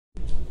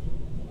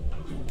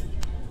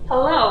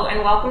Hello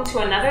and welcome to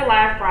another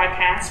live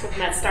broadcast with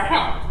MedStar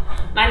Health.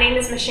 My name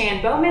is Michelle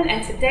Bowman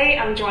and today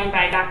I'm joined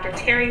by Dr.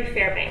 Terry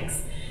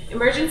Fairbanks,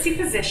 Emergency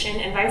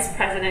Physician and Vice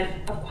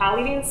President of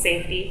Quality and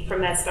Safety for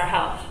MedStar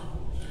Health.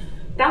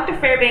 Dr.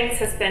 Fairbanks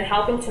has been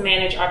helping to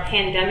manage our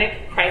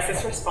pandemic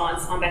crisis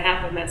response on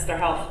behalf of MedStar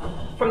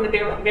Health from the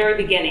very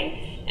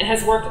beginning and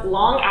has worked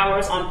long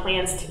hours on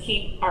plans to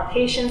keep our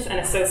patients and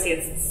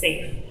associates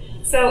safe.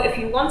 So if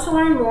you want to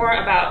learn more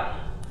about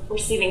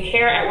receiving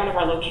care at one of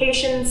our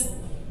locations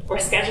or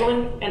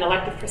scheduling an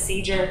elective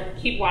procedure,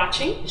 keep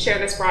watching, share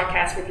this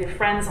broadcast with your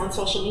friends on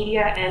social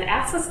media, and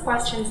ask us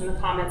questions in the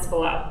comments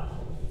below.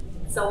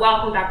 So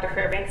welcome, Dr.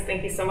 Fairbanks.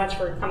 Thank you so much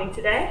for coming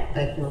today.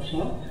 Thank you,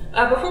 Michelle.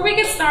 Before we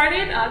get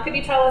started, could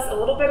you tell us a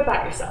little bit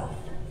about yourself?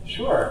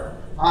 Sure.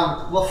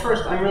 Well,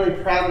 first, I'm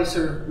really proud to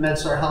serve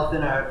MedStar Health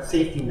in our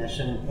safety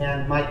mission,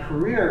 and my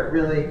career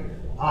really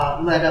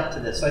led up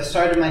to this. I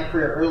started my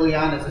career early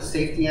on as a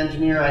safety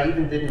engineer. I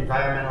even did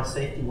environmental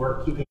safety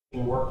work, keeping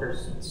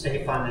workers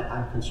safe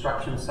on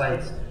construction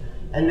sites.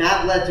 And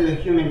that led to a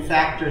human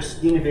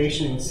factors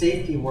innovation in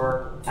safety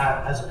work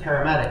as a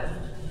paramedic.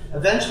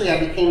 Eventually,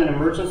 I became an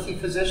emergency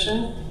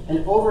physician,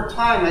 and over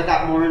time, I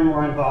got more and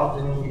more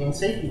involved in leading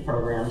safety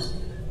programs.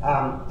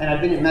 And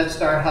I've been at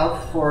MedStar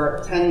Health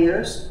for 10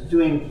 years,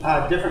 doing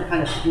different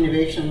kinds of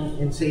innovation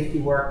in safety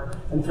work.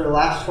 And for the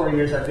last 4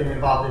 years, I've been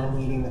involved in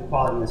leading the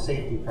quality and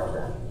safety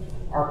program.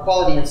 Our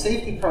quality and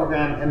safety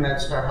program at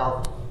MedStar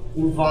Health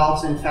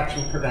involves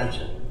infection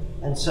prevention.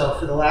 And so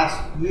for the last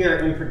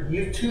year,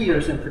 2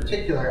 years in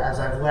particular,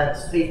 as I've led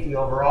safety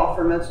overall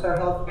for MedStar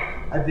Health,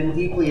 I've been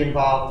deeply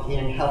involved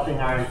in helping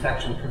our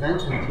infection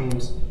prevention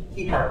teams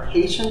keep our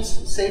patients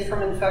safe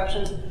from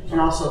infections and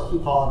also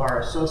keep all of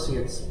our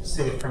associates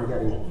safe from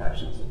getting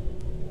infections.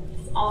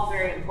 It's all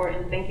very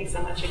important. Thank you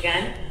so much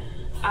again.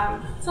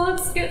 So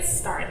let's get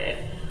started.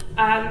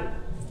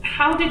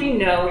 How did you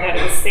know that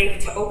it was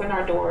safe to open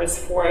our doors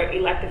for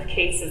elective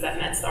cases at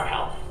MedStar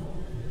Health?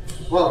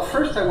 Well,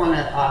 first I want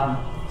to say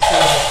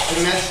at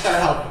MedStar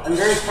Health, I'm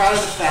very proud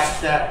of the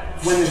fact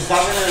that when the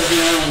governor of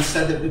Maryland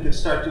said that we could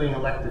start doing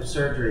elective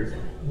surgeries,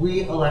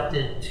 we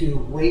elected to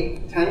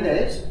wait 10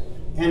 days.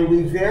 And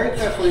we very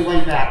carefully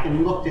went back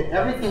and looked at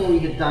everything we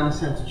had done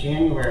since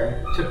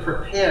January to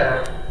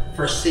prepare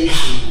for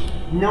safety,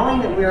 knowing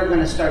that we were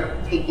going to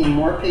start taking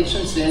more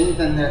patients in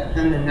than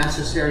the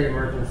necessary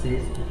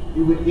emergencies.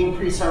 We would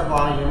increase our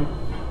volume,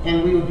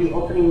 and we would be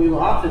opening new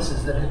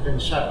offices that had been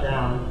shut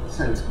down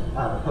since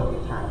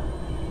COVID time.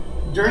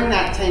 During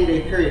that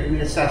 10-day period, we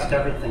assessed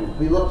everything.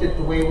 We looked at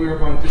the way we were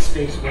going to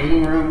space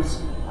waiting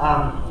rooms,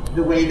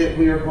 the way that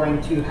we were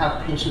going to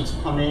have patients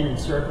come in and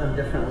serve them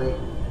differently.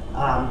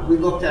 We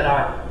looked at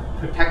our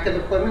protective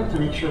equipment to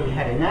make sure we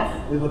had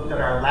enough. We looked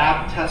at our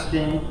lab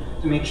testing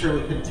to make sure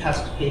we could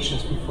test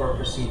patients before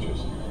procedures.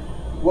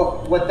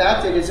 What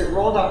that did is it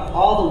rolled up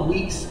all the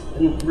weeks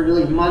and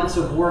really months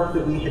of work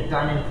that we had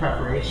done in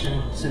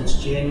preparation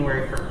since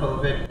January for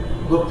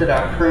COVID, looked at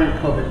our current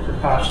COVID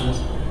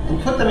precautions,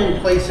 and put them in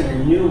place in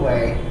a new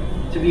way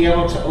to be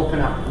able to open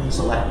up these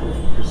elective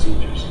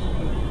procedures.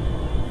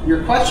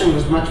 Your question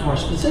was much more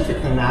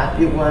specific than that.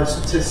 It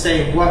was to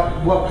say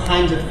what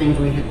kinds of things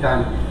we had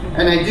done.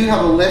 And I do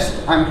have a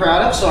list I'm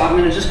proud of, so I'm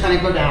going to just kind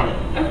of go down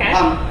it. Okay.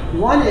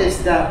 One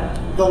is that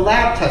the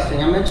lab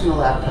testing, I mentioned the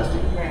lab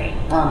testing. Right.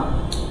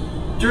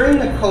 During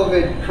the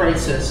COVID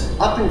crisis,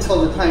 up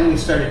until the time we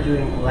started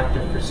doing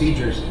elective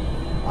procedures,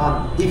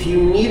 if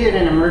you needed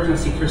an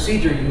emergency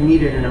procedure, you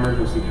needed an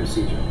emergency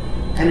procedure.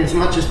 And as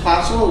much as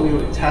possible, we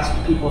would test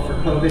people for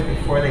COVID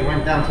before they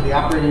went down to the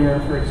operating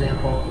room, for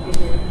example.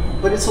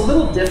 But it's a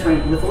little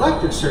different with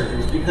elective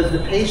surgeries because the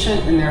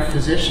patient and their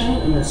physician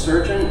and the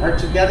surgeon are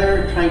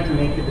together trying to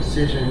make a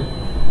decision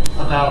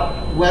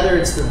about whether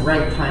it's the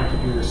right time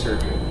to do the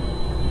surgery.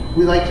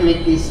 We like to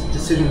make these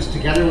decisions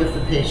together with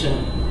the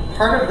patient.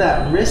 Part of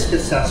that risk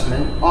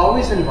assessment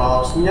always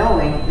involves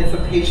knowing if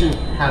a patient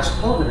has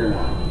COVID or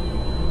not.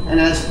 And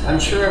as I'm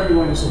sure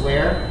everyone is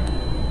aware,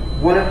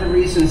 one of the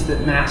reasons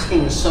that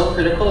masking is so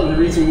critical, and the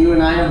reason you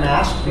and I are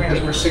masked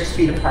because we're 6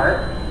 feet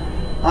apart,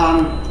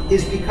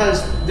 is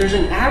because there's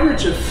an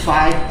average of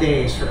 5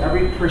 days for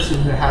every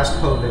person who has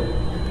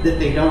COVID that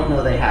they don't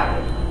know they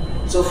have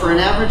it. So for an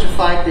average of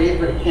 5 days,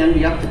 but it can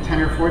be up to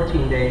 10 or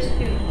 14 days,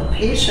 a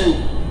patient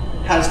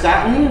has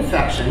gotten the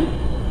infection,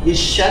 is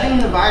shedding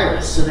the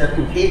virus, so they're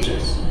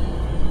contagious,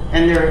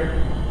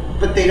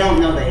 but they don't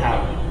know they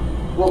have it.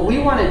 What we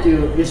want to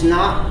do is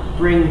not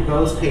bring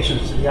those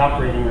patients to the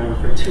operating room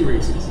for 2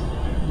 reasons.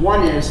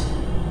 One is,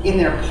 in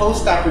their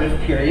post-operative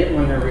period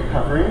when they're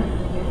recovering,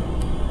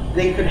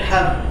 they could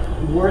have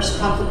worse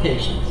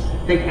complications.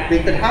 They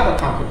could have a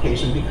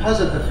complication because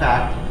of the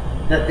fact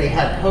that they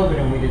had COVID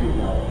and we didn't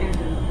know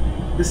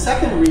it. The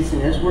second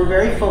reason is we're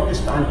very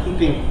focused on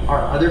keeping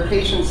our other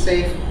patients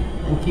safe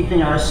and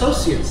keeping our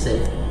associates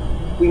safe.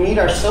 We need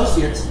our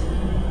associates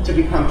to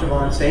be comfortable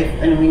and safe,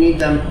 and we need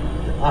them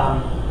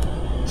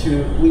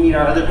we need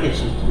our other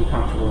patients to be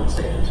comfortable and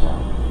safe as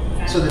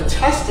well. So the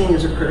testing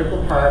is a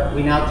critical part.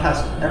 We now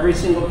test every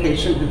single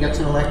patient who gets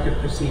an elective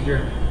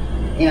procedure,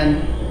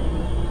 and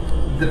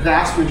the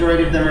vast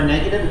majority of them are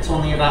negative. It's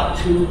only about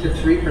 2 to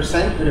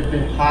 3% that have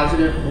been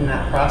positive in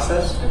that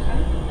process. Okay.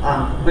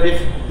 But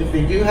if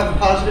they do have a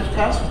positive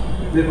test,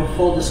 we have a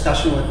full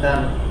discussion with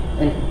them,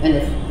 and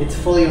if it's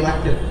fully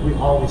elective, we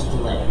always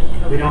delay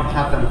it. We don't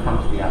have them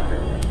come to the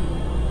operating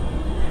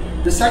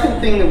room. The second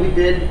thing that we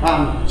did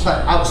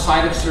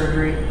outside of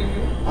surgery,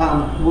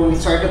 when we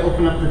started to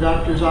open up the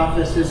doctor's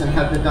offices and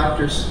have the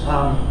doctors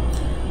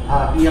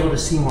be able to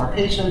see more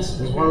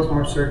patients as well as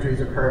more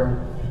surgeries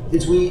occurring,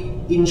 is we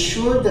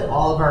ensured that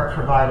all of our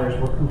providers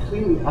were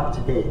completely up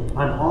to date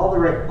on all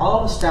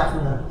the staff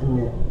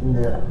in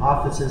the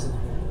offices,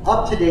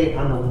 up to date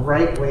on the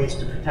right ways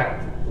to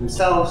protect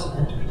themselves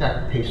and to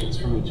protect patients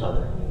from each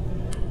other.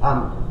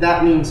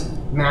 That means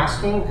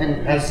masking,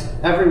 and as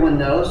everyone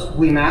knows,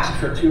 we mask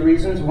for 2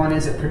 reasons. One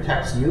is it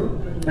protects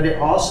you, but it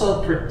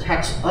also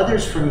protects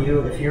others from you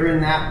if you're in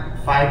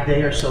that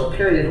 5-day or so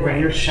period where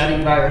you're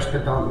shedding virus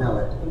but don't know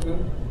it.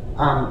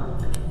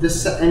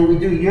 And we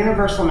do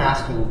universal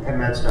masking at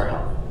MedStar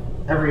Health.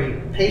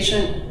 Every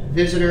patient,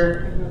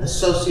 visitor,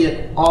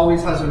 associate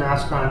always has a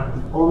mask on.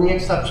 The only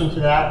exception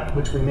to that,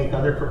 which we make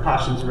other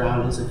precautions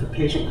around, is if a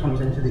patient comes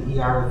into the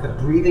ER with a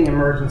breathing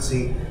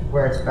emergency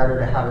where it's better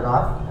to have it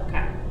off.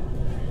 Okay.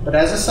 But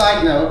as a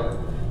side note,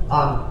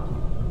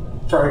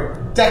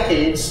 for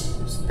decades,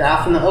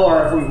 staff in the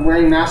OR have been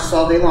wearing masks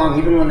all day long,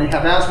 even when they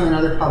have asthma and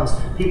other problems.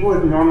 People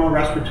with normal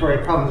respiratory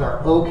problems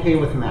are okay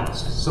with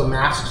masks. So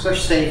masks are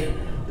safe.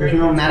 There's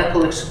no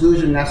medical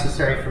exclusion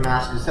necessary for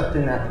masks except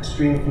in that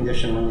extreme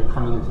condition when you're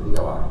coming into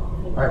the OR,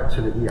 or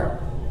to the ER.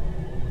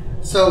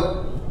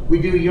 So we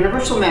do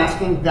universal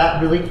masking.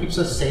 That really keeps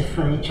us safe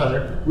from each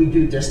other. We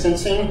do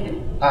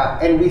distancing,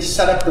 and we've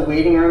set up the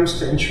waiting rooms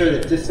to ensure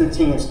that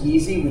distancing is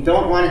easy. We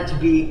don't want it to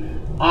be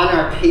on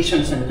our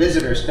patients and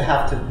visitors to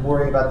have to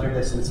worry about their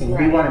distancing.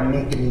 Right. We want to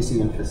make it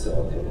easy and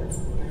facilitate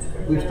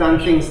it. We've done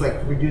things like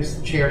reduce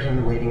the chairs in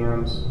the waiting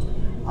rooms.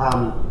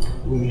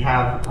 We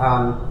have,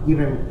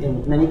 even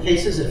in many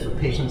cases, if a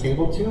patient's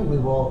able to, we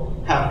will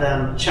have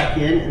them check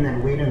in and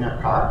then wait in their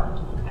car.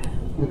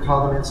 We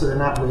call them in so they're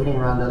not waiting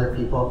around other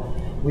people.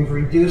 We've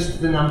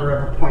reduced the number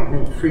of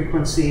appointment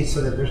frequency so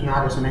that there's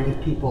not as many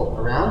people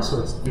around, so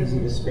it's easy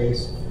to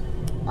space.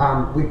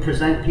 We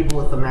present people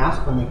with a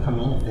mask when they come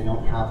in if they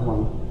don't have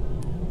one.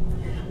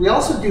 We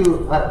also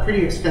do a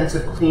pretty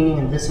extensive cleaning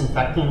and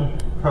disinfecting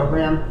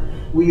program.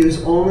 We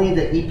use only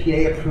the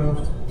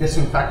EPA-approved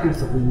disinfectants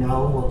that we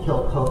know will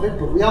kill COVID,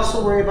 but we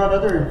also worry about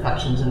other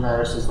infections and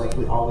viruses like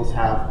we always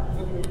have.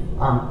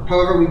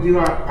 However, we do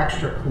our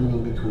extra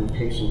cleaning between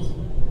patients.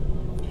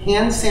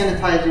 Hand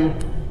sanitizing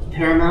is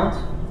paramount.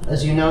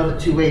 As you know, the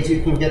 2 ways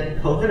you can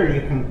get COVID are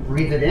you can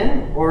breathe it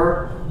in,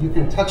 or you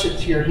can touch it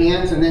to your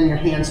hands and then your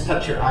hands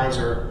touch your eyes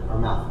or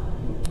mouth.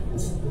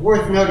 It's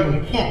worth noting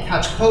you can't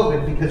catch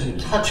COVID because you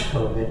touch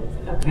COVID.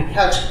 Okay. You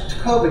catch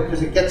COVID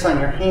because it gets on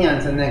your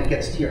hands and then it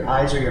gets to your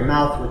eyes or your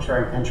mouth, which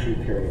are an entry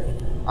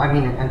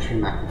an entry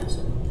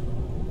mechanism.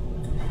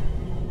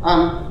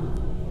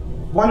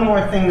 One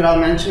more thing that I'll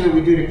mention that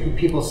we do to keep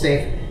people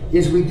safe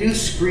is we do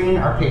screen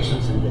our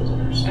patients and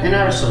visitors and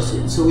our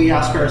associates. So we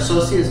ask our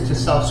associates to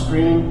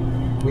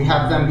self-screen. We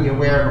have them be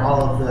aware of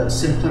all of the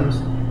symptoms,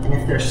 and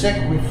if they're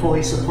sick, we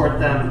fully support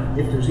them.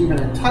 If there's even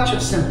a touch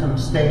of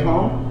symptoms, stay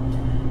home.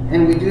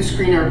 And we do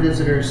screen our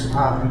visitors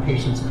and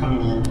patients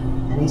coming in.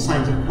 Any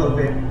signs of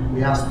COVID,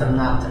 we ask them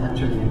not to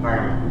enter the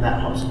environment, and that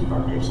helps keep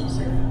our patients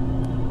safe.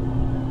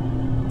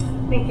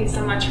 Thank you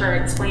so much for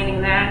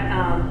explaining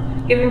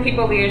that, giving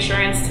people the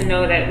assurance to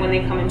know that when they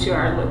come into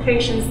our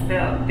locations,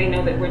 they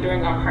know that we're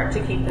doing our part to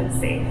keep them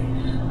safe.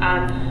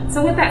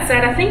 So with that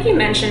said, I think you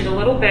mentioned a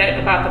little bit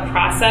about the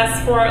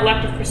process for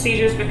elective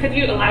procedures, but could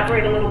you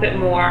elaborate a little bit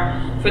more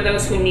for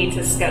those who need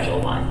to schedule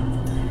one?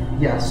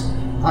 Yes.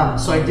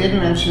 So I did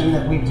mention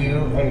that we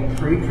do a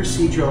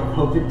pre-procedural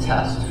COVID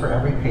test for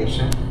every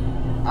patient.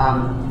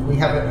 We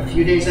have it a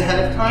few days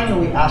ahead of time,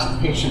 and we ask the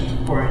patient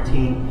to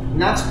quarantine.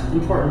 And that's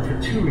important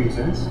for 2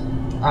 reasons.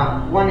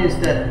 One is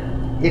that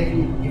if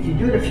you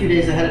do it a few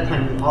days ahead of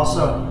time, you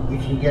also,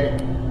 if you get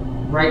it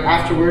right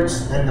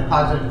afterwards and the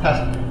positive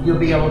test,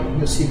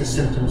 you'll see the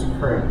symptoms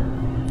occurring.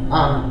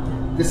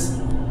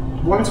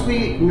 Once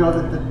we know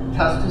that the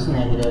test is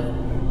negative,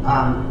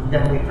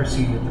 then we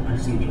proceed with the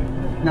procedure.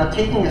 Now,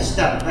 taking a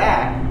step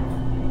back,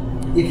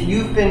 if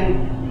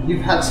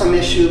you've had some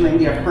issue,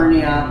 maybe a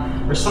hernia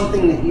or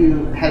something that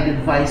you had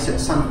advice at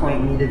some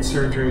point needed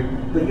surgery,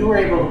 but you were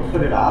able to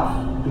put it off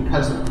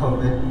because of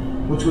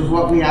COVID, which was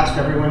what we asked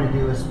everyone to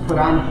do, is put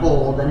on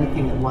hold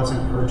anything that wasn't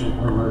urgent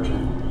or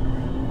emergent.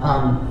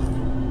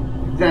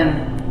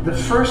 Then the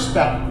first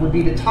step would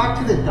be to talk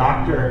to the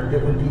doctor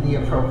that would be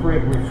the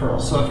appropriate referral.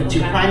 So if it's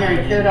your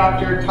primary care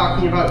doctor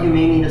talking about you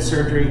may need a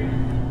surgery,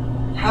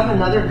 have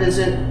another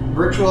visit,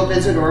 virtual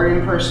visit or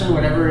in person,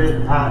 whatever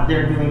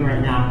they're doing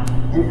right now,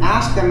 and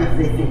ask them if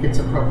they think it's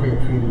appropriate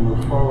for you to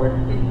move forward.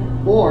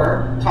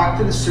 Or talk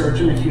to the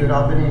surgeon if you had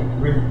all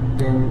been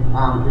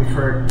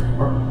referred,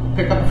 or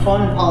pick up a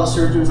phone and call a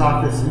surgeon's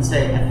office and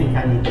say, I think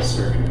I need this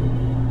surgery.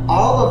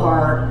 All of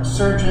our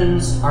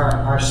surgeons,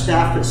 our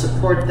staff that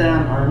support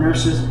them, our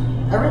nurses,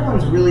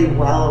 everyone's really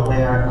well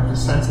aware of the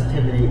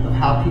sensitivity of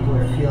how people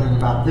are feeling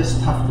about this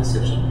tough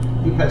decision,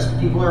 because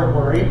people are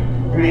worried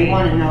and they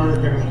want to know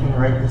that they're making the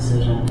right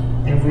decision,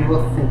 and we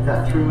will think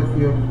that through with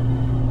you.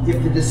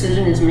 If the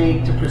decision is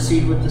made to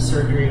proceed with the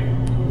surgery,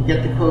 you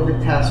get the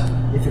COVID test.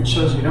 If it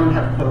shows you don't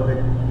have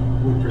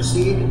COVID, we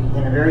proceed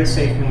in a very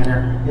safe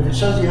manner. If it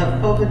shows you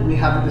have COVID, we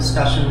have a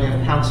discussion. We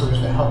have counselors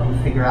that help you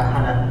figure out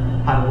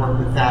how to work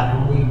with that,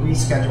 and we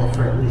reschedule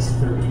for at least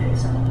 30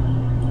 days out.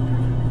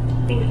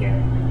 Thank you.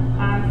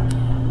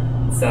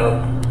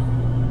 So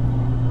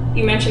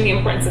you mentioned the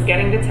importance of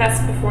getting the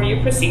test before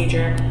your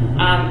procedure.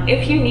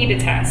 If you need a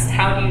test,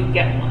 how do you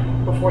get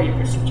one before your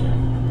procedure?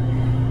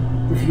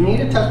 If you need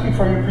a test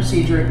before your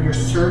procedure, your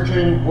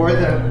surgeon or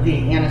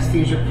the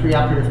anesthesia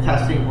preoperative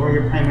testing or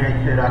your primary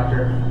care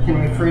doctor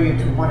can refer you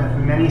to one of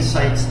many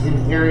sites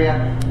in the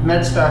area.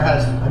 MedStar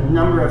has a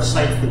number of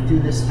sites that do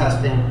this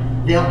testing.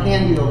 They'll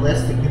hand you a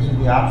list that gives you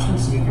the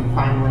options so you can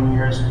find one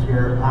nearest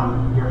your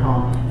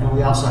home, and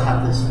we also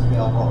have this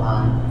available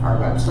on our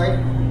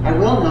website. I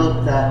will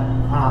note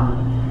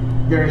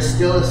that there is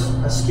still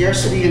a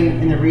scarcity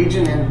in the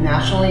region and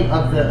nationally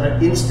of the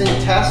instant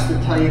tests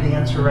that tell you the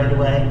answer right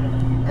away.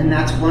 And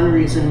that's one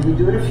reason we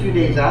do it a few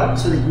days out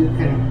so that you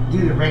can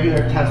do the regular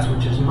test,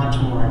 which is much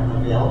more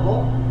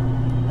available.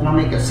 And I'll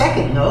make a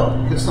second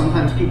note, because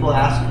sometimes people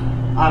ask,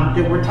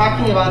 that we're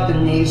talking about the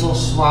nasal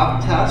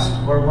swab test,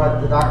 or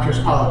what the doctors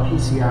call a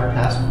PCR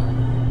test,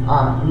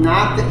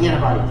 not the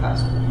antibody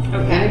test. Okay.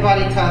 The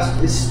antibody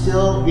test is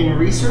still in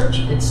research,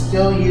 it's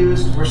still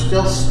used, we're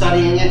still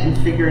studying it and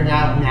figuring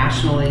out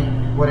nationally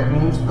what it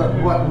means, but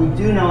what we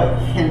do know it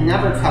can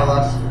never tell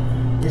us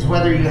is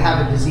whether you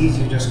have a disease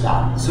you just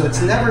got. So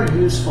it's never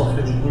useful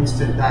for the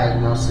instant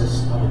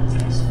diagnosis of a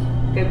disease.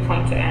 Good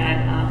point to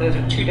add. Those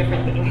are two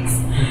different things.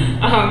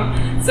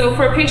 So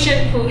for a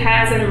patient who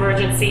has an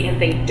emergency and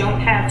they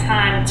don't have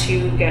time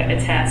to get a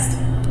test,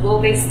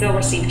 will they still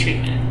receive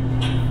treatment?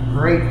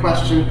 Great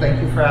question.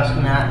 Thank you for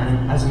asking that.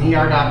 And as an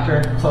ER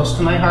doctor, close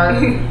to my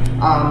heart,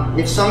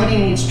 if somebody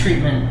needs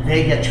treatment,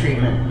 they get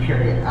treatment,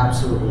 period.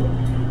 Absolutely.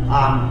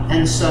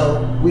 And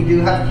so we do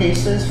have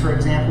cases, for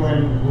example,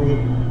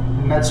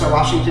 MedStar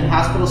Washington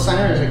Hospital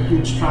Center is a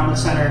huge trauma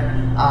center.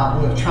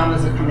 We have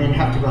traumas that come in,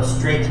 have to go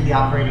straight to the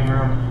operating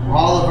room.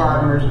 All of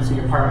our emergency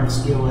departments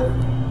deal with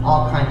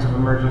all kinds of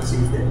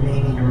emergencies that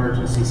may need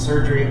emergency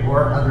surgery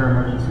or other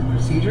emergency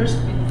procedures.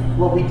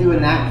 What we do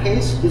in that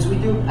case is we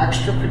do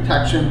extra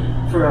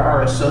protection for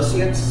our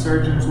associates,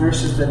 surgeons,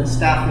 nurses, and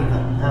staff in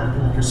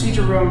the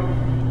procedure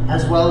room,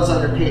 as well as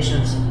other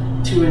patients,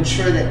 to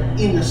ensure that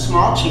in the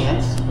small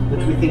chance,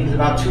 which we think is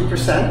about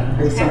 2%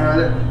 based on our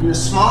other, in the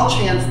small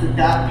chance that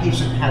that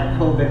patient had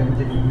COVID and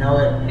didn't know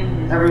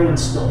it,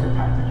 everyone's still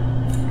protected.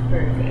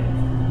 Very good,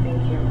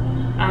 thank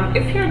you.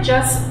 If you're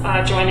just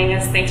joining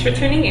us, thanks for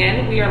tuning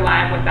in. We are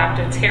live with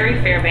Dr.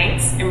 Terry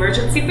Fairbanks,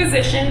 emergency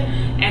physician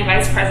and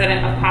Vice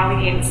President of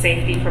Quality and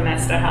Safety for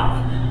MedStar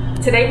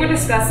Health. Today we're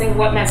discussing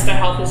what MedStar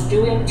Health is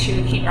doing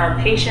to keep our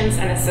patients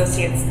and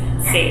associates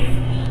safe.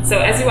 So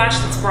as you watch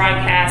this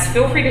broadcast,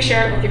 feel free to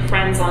share it with your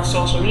friends on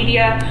social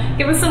media.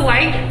 Give us a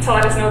like to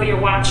let us know that you're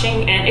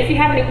watching. And if you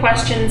have any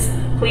questions,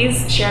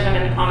 please share them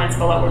in the comments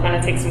below. We're going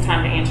to take some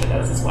time to answer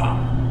those as well.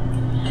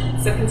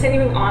 So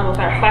continuing on with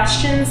our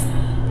questions,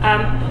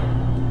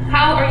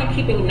 how are you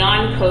keeping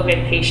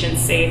non-COVID patients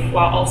safe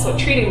while also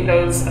treating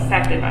those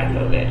affected by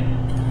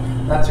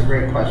COVID? That's a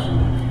great question.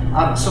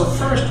 So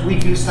first, we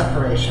do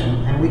separation,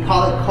 and we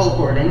call it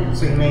cohorting.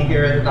 So you may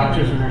hear the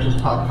doctors and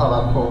nurses call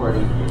out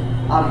cohorting.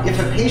 If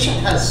a patient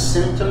has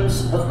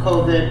symptoms of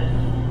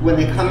COVID, when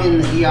they come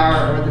in the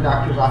ER or the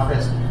doctor's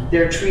office,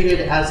 they're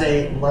treated as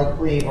a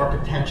likely or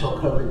potential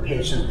COVID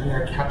patient, and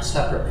they're kept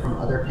separate from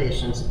other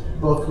patients,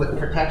 both with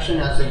protection,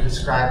 as they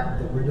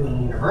described, that we're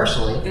doing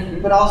universally,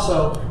 but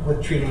also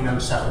with treating them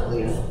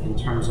separately in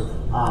terms of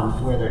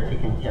where they're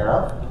taken care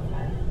of.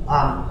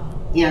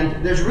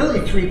 And there's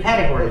really three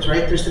categories,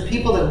 right? There's the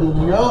people that we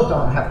know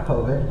don't have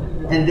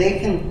COVID, and they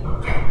can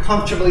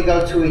comfortably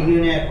go to a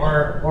unit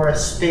or a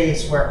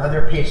space where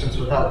other patients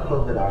without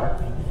COVID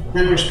are.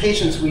 Then there's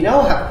patients we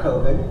know have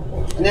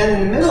COVID, and then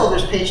in the middle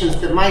there's patients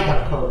that might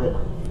have COVID.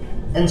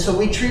 And so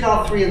we treat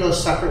all three of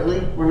those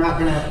separately. We're not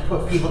going to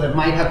put people that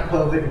might have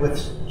COVID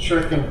with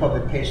sure thing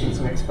COVID patients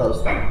and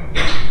expose them.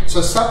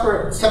 So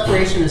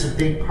separation is a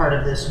big part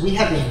of this. We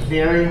have a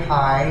very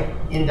high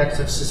index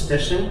of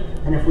suspicion,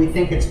 and if we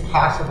think it's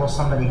possible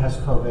somebody has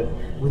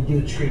COVID, we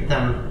do treat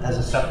them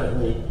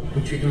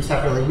we treat them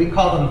separately. We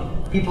call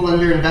them people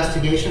under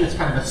investigation. It's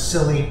kind of a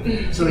silly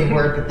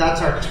word, but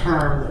that's our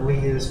term that we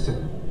use to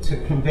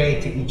convey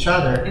to each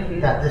other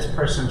that this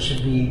person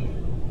should be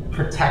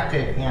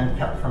protected and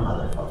kept from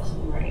other folks.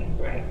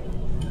 Right.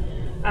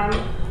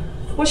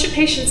 What should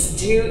patients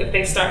do if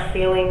they start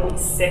feeling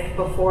sick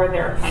before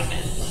their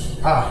appointment?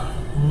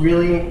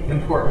 Really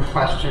important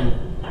question.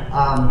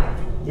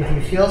 If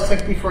you feel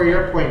sick before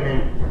your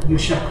appointment, you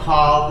should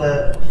call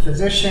the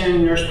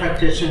physician, nurse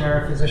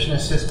practitioner, physician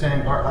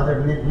assistant, or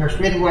other nurse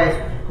midwife,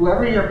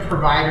 whoever your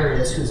provider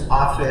is, whose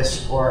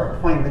office or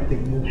appointment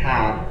that you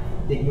had.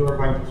 that you are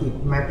going to keep.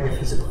 It might be a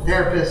physical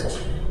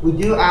therapist. We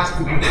do ask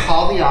that you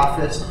call the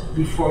office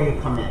before you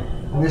come in.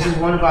 And this is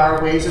one of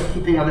our ways of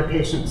keeping other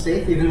patients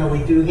safe, even though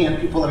we do hand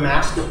people a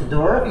mask at the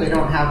door if they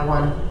don't have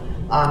one.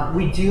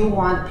 We do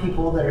want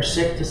people that are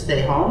sick to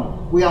stay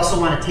home. We also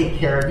want to take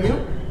care of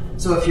you.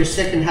 So if you're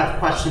sick and have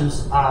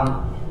questions,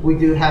 we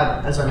do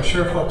have, as I'm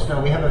sure folks know,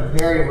 we have a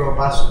very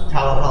robust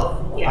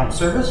telehealth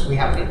service. We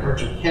have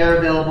urgent care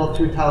available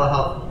through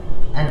telehealth,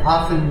 and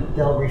often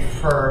they'll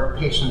refer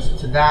patients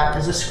to that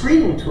as a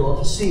screening tool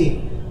to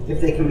see if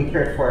they can be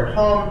cared for at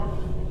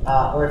home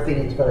or if they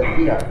need to go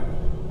to the ER.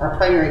 Our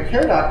primary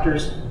care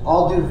doctors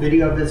all do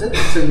video visits,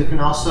 so you can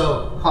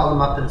also call them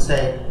up and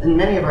say, and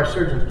many of our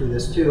surgeons do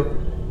this too,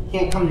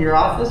 can't come to your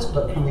office,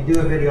 but can we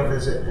do a video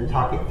visit and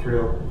talk it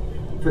through?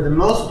 For the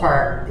most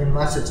part,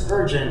 unless it's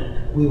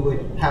urgent, we would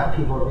have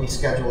people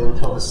reschedule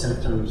until the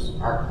symptoms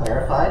are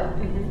clarified.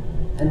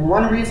 And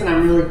one reason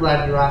I'm really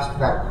glad you asked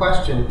that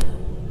question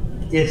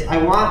is I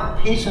want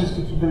patients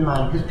to keep in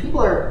mind, because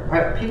people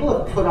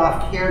have put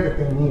off care that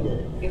they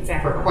needed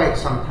for quite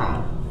some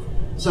time.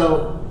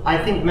 So I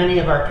think many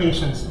of our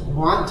patients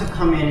want to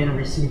come in and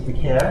receive the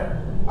care.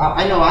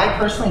 I know I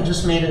personally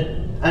just made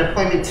an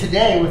appointment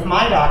today with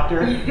my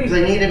doctor because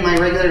I needed my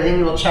regular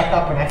annual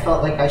checkup and I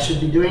felt like I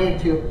should be doing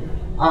it too.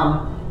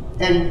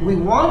 And we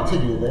want to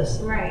do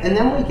this, and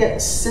then we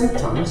get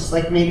symptoms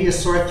like maybe a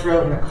sore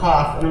throat and a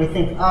cough, and we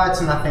think, oh,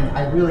 it's nothing,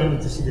 I really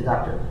need to see the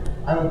doctor.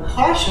 I would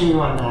caution you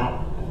on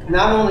that,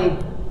 not only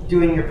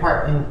doing your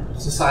part in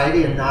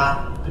society and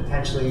not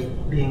potentially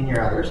being near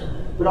others,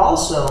 but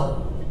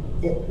also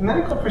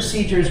medical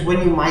procedures when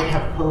you might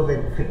have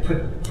COVID could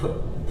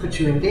put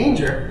you in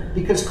danger,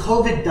 because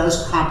COVID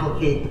does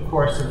complicate the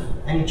course of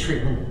any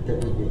treatment that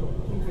we do.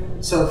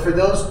 So for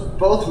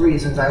both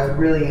reasons, I would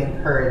really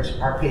encourage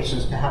our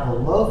patients to have a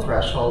low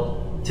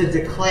threshold to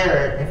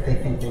declare it if they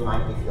think they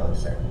might be feeling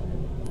sick.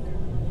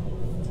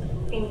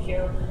 Thank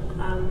you.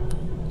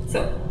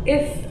 So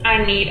if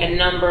I need a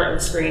number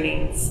of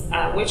screenings,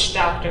 which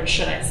doctor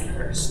should I see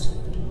first?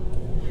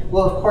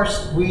 Well, of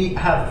course, we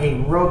have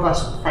a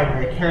robust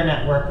primary care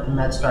network in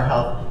MedStar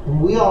Health,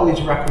 and we always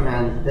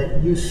recommend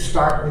that you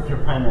start with your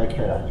primary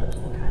care doctor.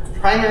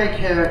 Primary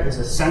care is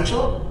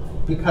essential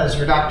because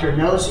your doctor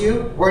knows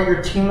you, or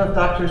your team of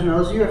doctors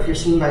knows you if you're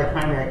seen by a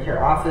primary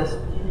care office.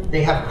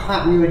 They have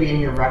continuity in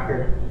your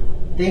record.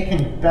 They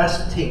can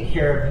best take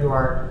care of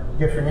your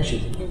different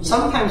issues.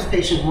 Sometimes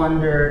patients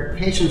wonder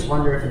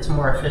if it's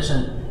more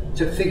efficient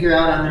to figure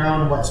out on their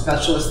own what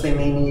specialists they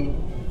may need.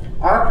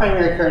 Our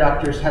primary care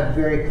doctors have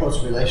very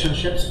close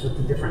relationships with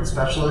the different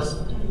specialists,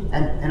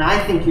 and I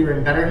think you're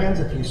in better hands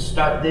if you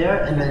start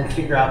there and then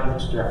figure out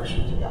which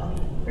direction to go.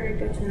 Very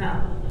good to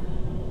know.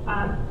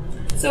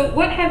 So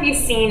what have you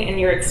seen in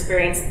your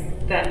experience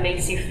that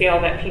makes you feel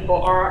that people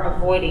are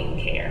avoiding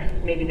care?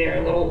 Maybe they're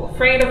a little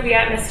afraid of the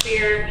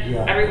atmosphere.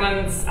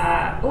 Everyone's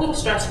a little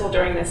stressful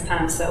during this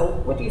time,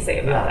 so what do you say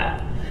about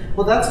that?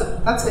 Well,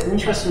 that's an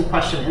interesting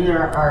question, and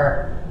there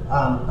are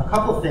a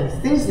couple of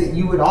things that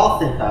you would all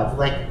think of,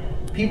 like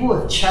people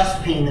with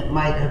chest pain that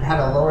might have had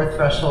a lower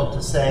threshold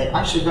to say,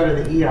 I should go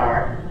to the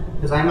ER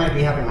because I might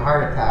be having a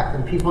heart attack,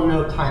 and people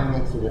know time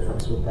makes a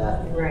difference with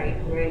that.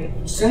 Right.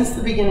 Since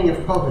the beginning of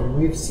COVID,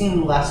 we've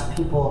seen less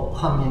people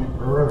come in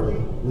early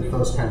with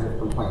those kinds of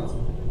complaints.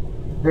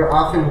 They're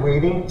often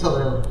waiting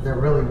till they're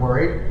really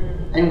worried,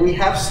 and we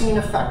have seen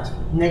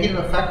negative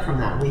effect from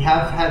that. We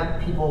have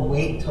had people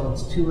wait till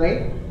it's too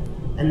late,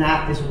 and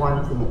that is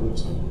one thing that we've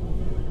seen.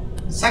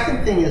 The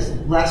second thing is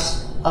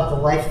less of the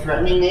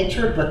life-threatening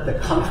nature, but the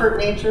comfort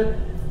nature.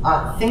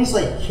 Things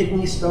like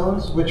kidney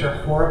stones, which are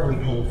horribly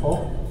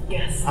painful.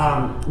 Yes.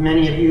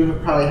 Many of you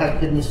have probably had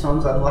kidney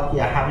stones. I'm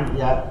lucky I haven't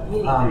yet.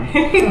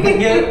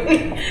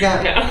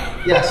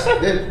 Yes,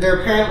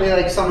 they're apparently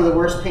like some of the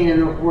worst pain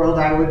in the world.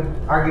 I would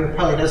argue it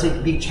probably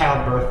doesn't beat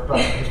childbirth, but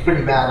it's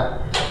pretty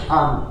bad.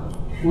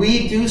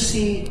 We do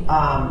see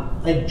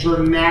a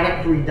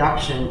dramatic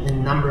reduction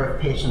in number of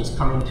patients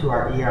coming to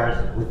our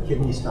ERs with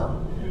kidney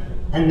stone.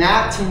 And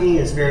that to me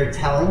is very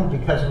telling,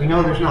 because we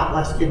know there's not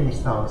less kidney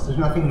stones. There's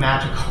nothing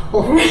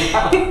magical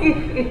about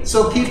it.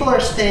 So people are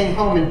staying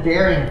home and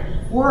bearing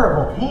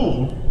horrible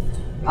pain.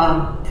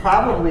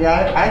 Probably,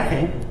 I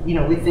think,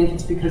 we think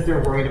it's because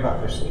they're worried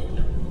about their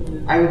safety.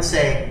 I would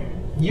say,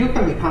 you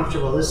can be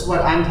comfortable. This is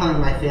what I'm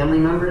telling my family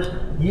members.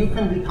 You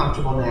can be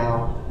comfortable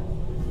now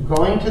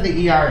going to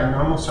the ER in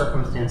normal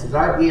circumstances.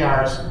 Our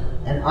ERs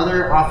and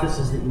other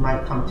offices that you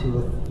might come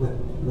to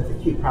with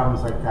acute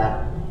problems like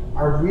that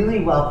are really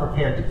well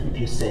prepared to keep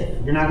you safe.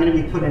 You're not going to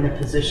be put in a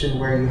position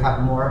where you have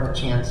more of a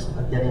chance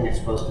of getting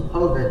exposed to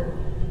COVID.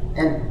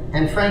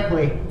 And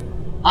frankly,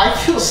 I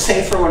feel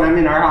safer when I'm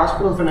in our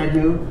hospitals than I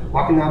do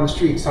walking down the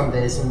street some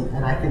days,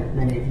 and I think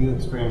many of you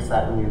experience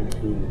that when you're in the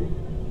community.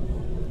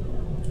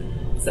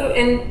 So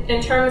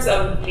in terms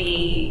of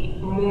the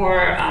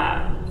more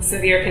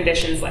severe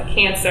conditions like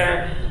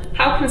cancer,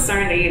 how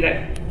concerned are you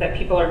that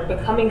people are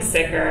becoming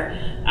sicker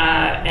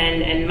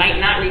and might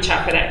not reach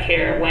out for that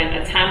care when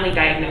a timely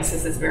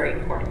diagnosis is very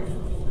important?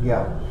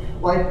 Yeah,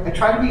 well, I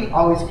try to be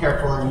always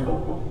careful, and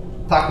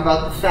talk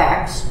about the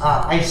facts.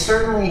 I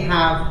certainly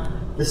have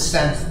the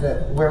sense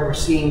that where we're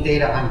seeing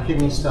data on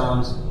kidney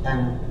stones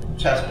and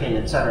chest pain,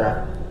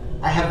 etc.,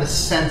 I have the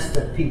sense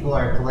that people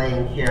are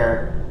delaying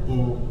care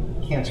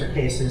in cancer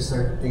cases,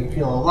 or they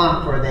feel a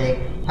lump, or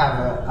they have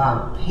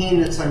a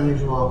pain that's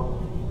unusual.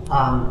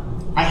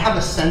 I have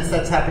a sense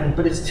that's happening,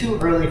 but it's too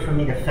early for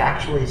me to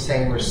factually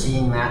say we're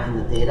seeing that in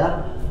the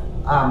data.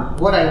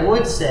 What I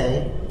would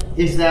say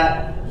is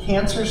that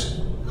cancers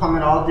come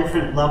at all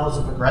different levels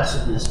of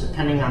aggressiveness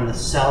depending on the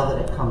cell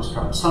that it comes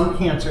from. Some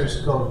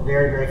cancers go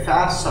very, very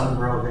fast, some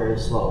grow very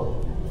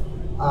slowly.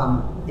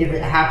 If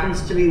it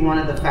happens to be one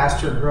of the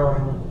faster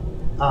growing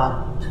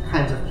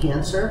kinds of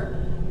cancer,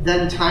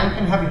 then time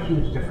can have a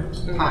huge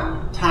difference.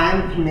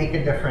 Time can make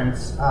a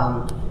difference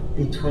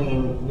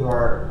between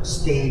your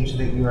stage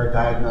that you are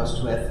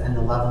diagnosed with and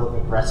the level of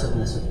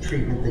aggressiveness of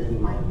treatment that you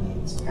might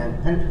need,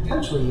 and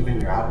potentially even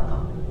your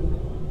outcome.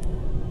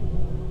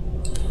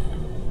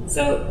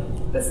 So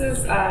this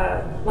is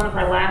one of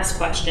our last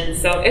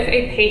questions. So if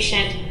a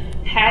patient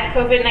had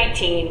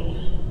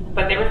COVID-19,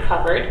 but they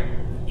recovered,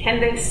 can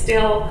they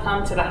still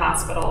come to the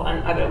hospital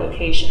and other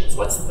locations?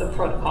 What's the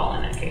protocol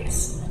in that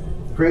case?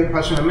 Great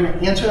question. I'm going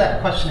to answer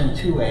that question in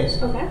two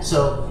ways. Okay.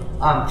 So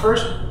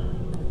first,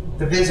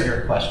 the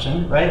visitor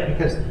question, right?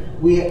 Because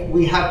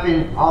we have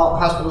been, all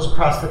hospitals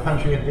across the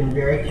country have been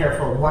very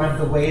careful. One of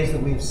the ways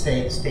that we've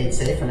stayed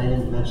safe, and I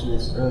didn't mention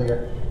this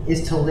earlier,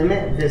 is to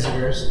limit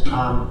visitors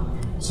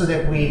so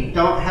that we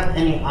don't have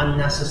any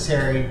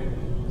unnecessary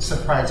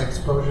surprise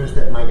exposures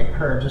that might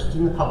occur just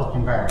in the public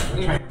environment.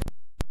 We're trying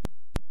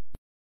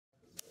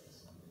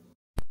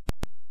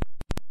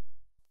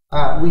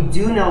we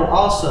do know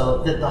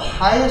also that the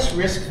highest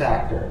risk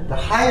factor, the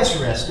highest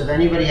risk of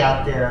anybody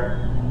out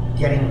there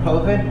getting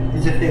COVID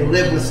is if they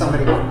live with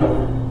somebody with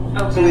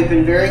COVID. Okay. So we've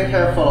been very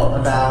careful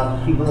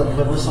about people that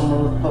live with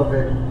someone with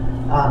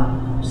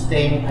COVID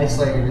staying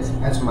isolated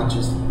as much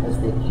as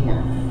they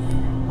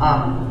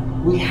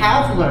can. We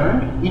have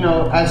learned,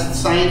 as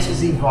science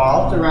has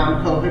evolved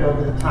around COVID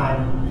over the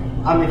time,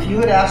 if you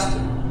had asked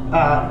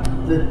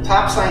the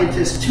top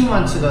scientists 2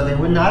 months ago, they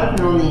would not have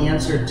known the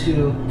answer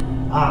to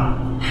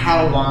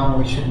how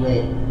long we should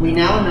wait. We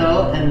now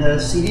know, and the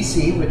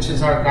CDC, which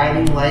is our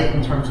guiding light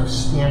in terms of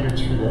standards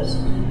for this,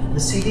 the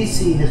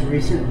CDC has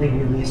recently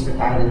released a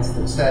guidance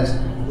that says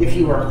if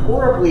you are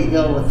horribly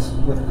ill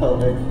with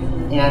COVID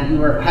and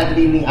you had to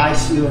be in the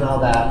ICU and all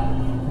that,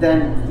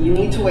 then you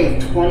need to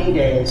wait 20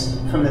 days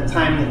from the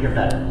time that you're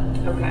better.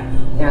 Okay.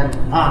 And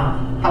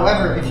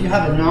however, if you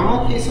have a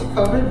normal case of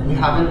COVID, you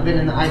haven't been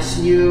in the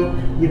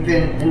ICU, you've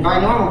been, and by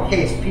normal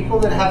case, people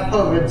that have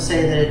COVID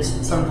say that it's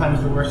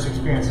sometimes the worst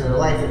experience of their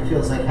life. It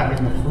feels like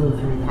having the flu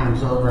 3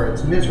 times over.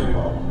 It's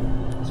miserable.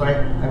 So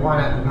I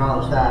want to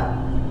acknowledge that.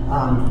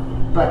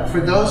 But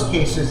for those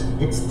cases,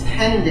 it's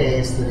 10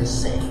 days that is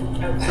safe.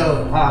 Okay.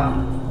 So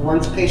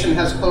once a patient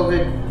has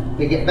COVID,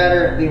 they get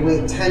better, they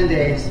wait 10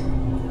 days.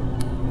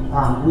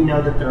 We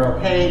know that they're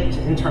okay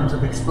in terms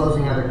of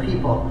exposing other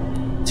people.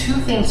 2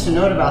 things to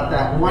note about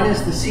that. One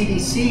is the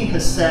CDC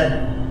has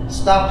said,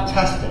 stop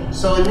testing.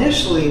 So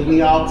initially,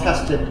 we all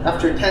tested.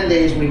 After 10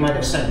 days, we might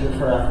have sent you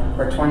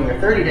for 20 or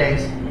 30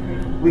 days.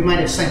 We might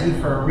have sent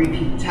you for a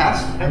repeat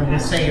test, and we'll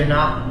say you're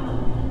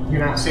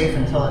not safe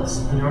until it's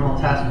a normal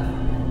test.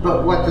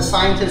 But what the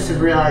scientists have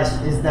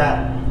realized is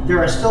that there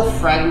are still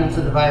fragments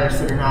of the virus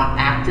that are not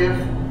active,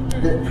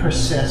 that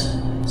persist.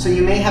 So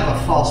you may have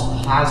a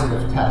false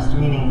positive test,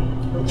 meaning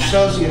it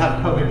shows you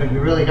have COVID, but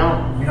you really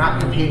don't. You're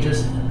not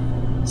contagious.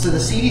 So the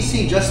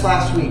CDC just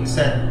last week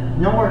said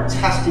no more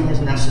testing is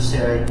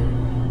necessary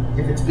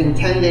if it's been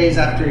 10 days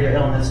after your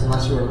illness,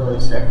 unless you were really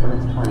sick when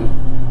it's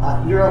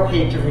 20. You're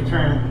okay to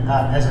return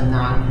as a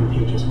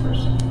non-contagious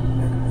person.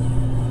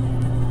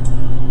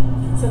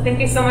 So thank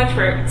you so much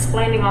for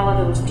explaining all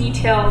of those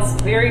details.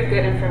 Very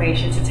good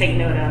information to take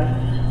note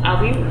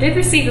of. We did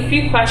receive a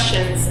few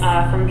questions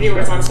from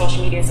viewers on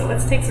social media, so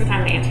let's take some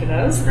time to answer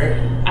those.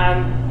 Great.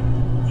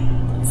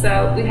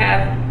 So we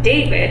have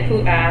David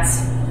who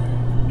asks,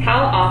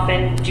 how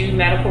often do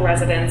medical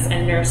residents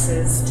and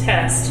nurses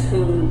test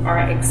who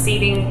are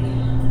exceeding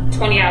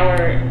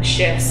 20-hour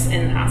shifts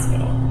in the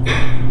hospital?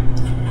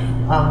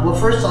 Well,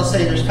 first I'll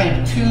say there's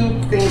kind of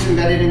 2 things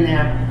embedded in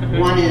there.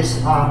 One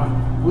is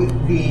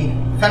the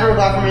federal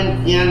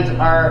government and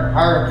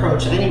our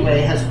approach anyway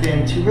has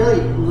been to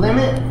really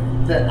limit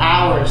the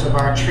hours of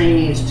our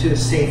trainees to a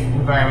safe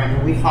environment,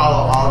 and we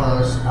follow all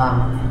those.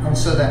 And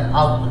so that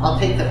I'll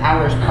take the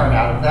hours part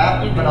out of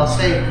that, but I'll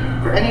say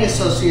for any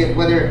associate,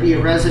 whether it be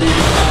a resident,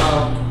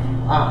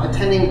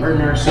 attending, or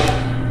nurse,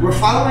 we're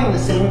following the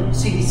same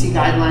CDC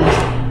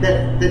guidelines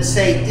that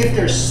say if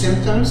there's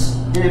symptoms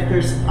and if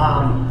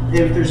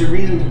there's a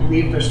reason to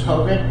believe there's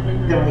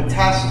COVID, then we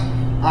test.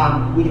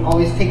 We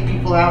always take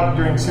people out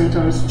during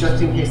symptoms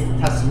just in case the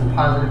test isn't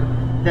positive.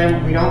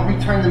 Then we don't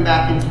return them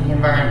back into the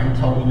environment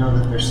until we know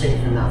that they're safe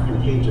and not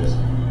contagious.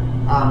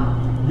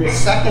 The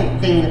second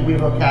thing that we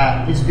look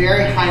at is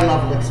very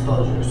high-level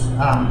exposures.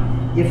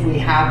 If we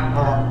have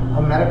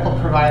a medical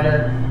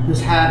provider who's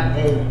had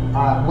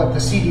what the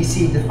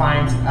CDC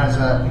defines as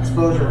an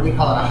exposure, we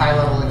call it a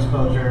high-level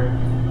exposure,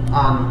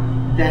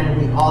 then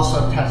we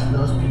also test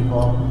those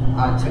people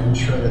to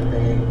ensure that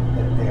they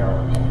are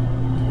okay.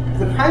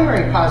 The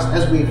primary cause,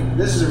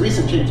 this is a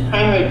recent change, the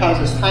primary cause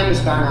as time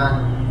has gone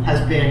on has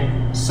been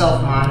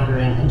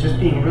self-monitoring and just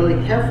being really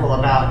careful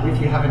about if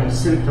you have any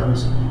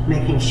symptoms,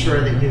 making sure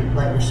that you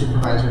let your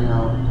supervisor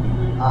know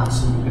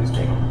so you can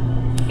stay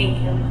home. Thank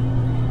you.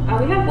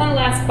 We have one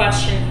last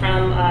question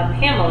from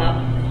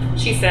Pamela.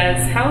 She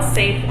says, how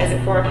safe is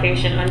it for a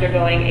patient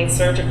undergoing a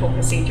surgical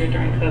procedure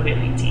during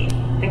COVID-19?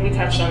 I think we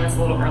touched on this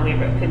a little earlier,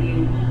 but could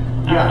you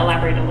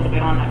elaborate a little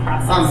bit on that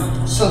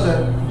process? So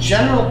the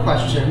general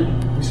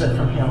question, you said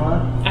from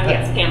Pamela?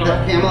 Yes, Pamela.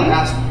 That Pamela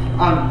asked,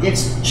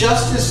 it's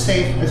just as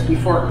safe as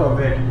before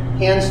COVID,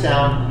 hands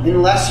down,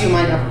 unless you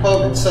might have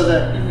COVID. So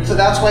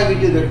that's why we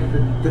do the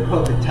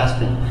COVID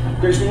testing.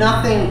 There's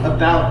nothing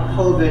about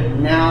COVID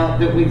now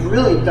that we've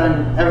really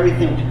done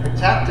everything to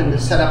protect and to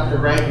set up the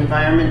right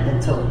environment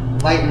and to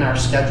lighten our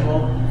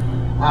schedule.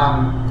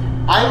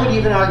 I would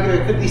even argue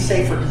it could be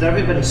safer because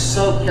everybody's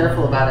so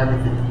careful about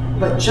everything.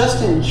 But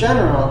just in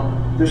general,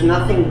 there's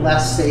nothing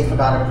less safe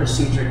about a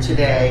procedure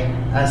today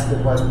as there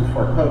was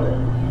before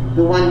COVID.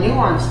 The one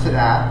nuance to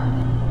that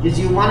is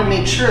you want to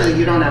make sure that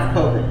you don't have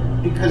COVID,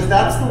 because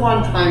that's the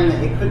one time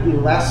that it could be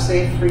less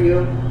safe for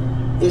you,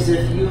 is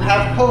if you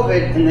have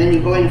COVID and then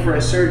you go in for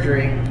a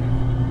surgery,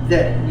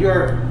 that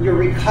your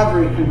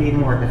recovery can be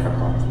more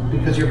difficult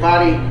because your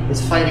body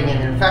is fighting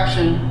an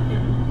infection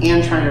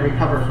and trying to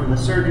recover from the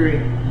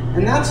surgery.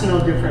 And that's no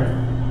different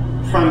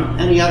from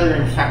any other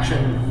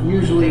infection.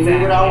 Usually we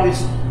would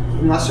always,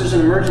 unless there's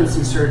an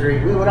emergency surgery,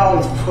 we would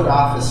always put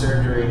off a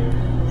surgery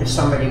if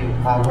somebody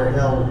were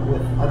ill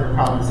with other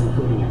problems,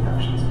 including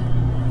infections.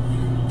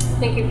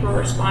 Thank you for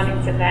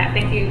responding to that.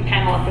 Thank you,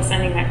 Pamela, for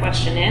sending that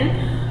question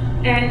in.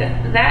 And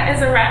that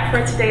is a wrap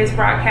for today's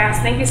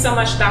broadcast. Thank you so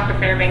much, Dr.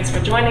 Fairbanks, for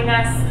joining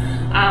us.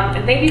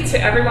 And thank you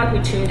to everyone who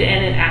tuned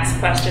in and asked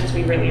questions.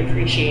 We really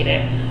appreciate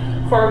it.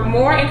 For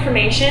more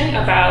information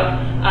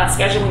about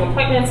scheduling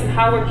appointments and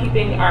how we're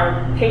keeping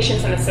our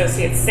patients and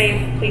associates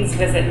safe, please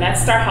visit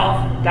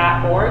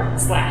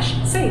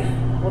medstarhealth.org/safe.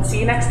 We'll see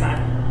you next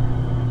time.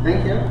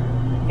 Thank you.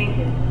 Thank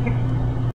you.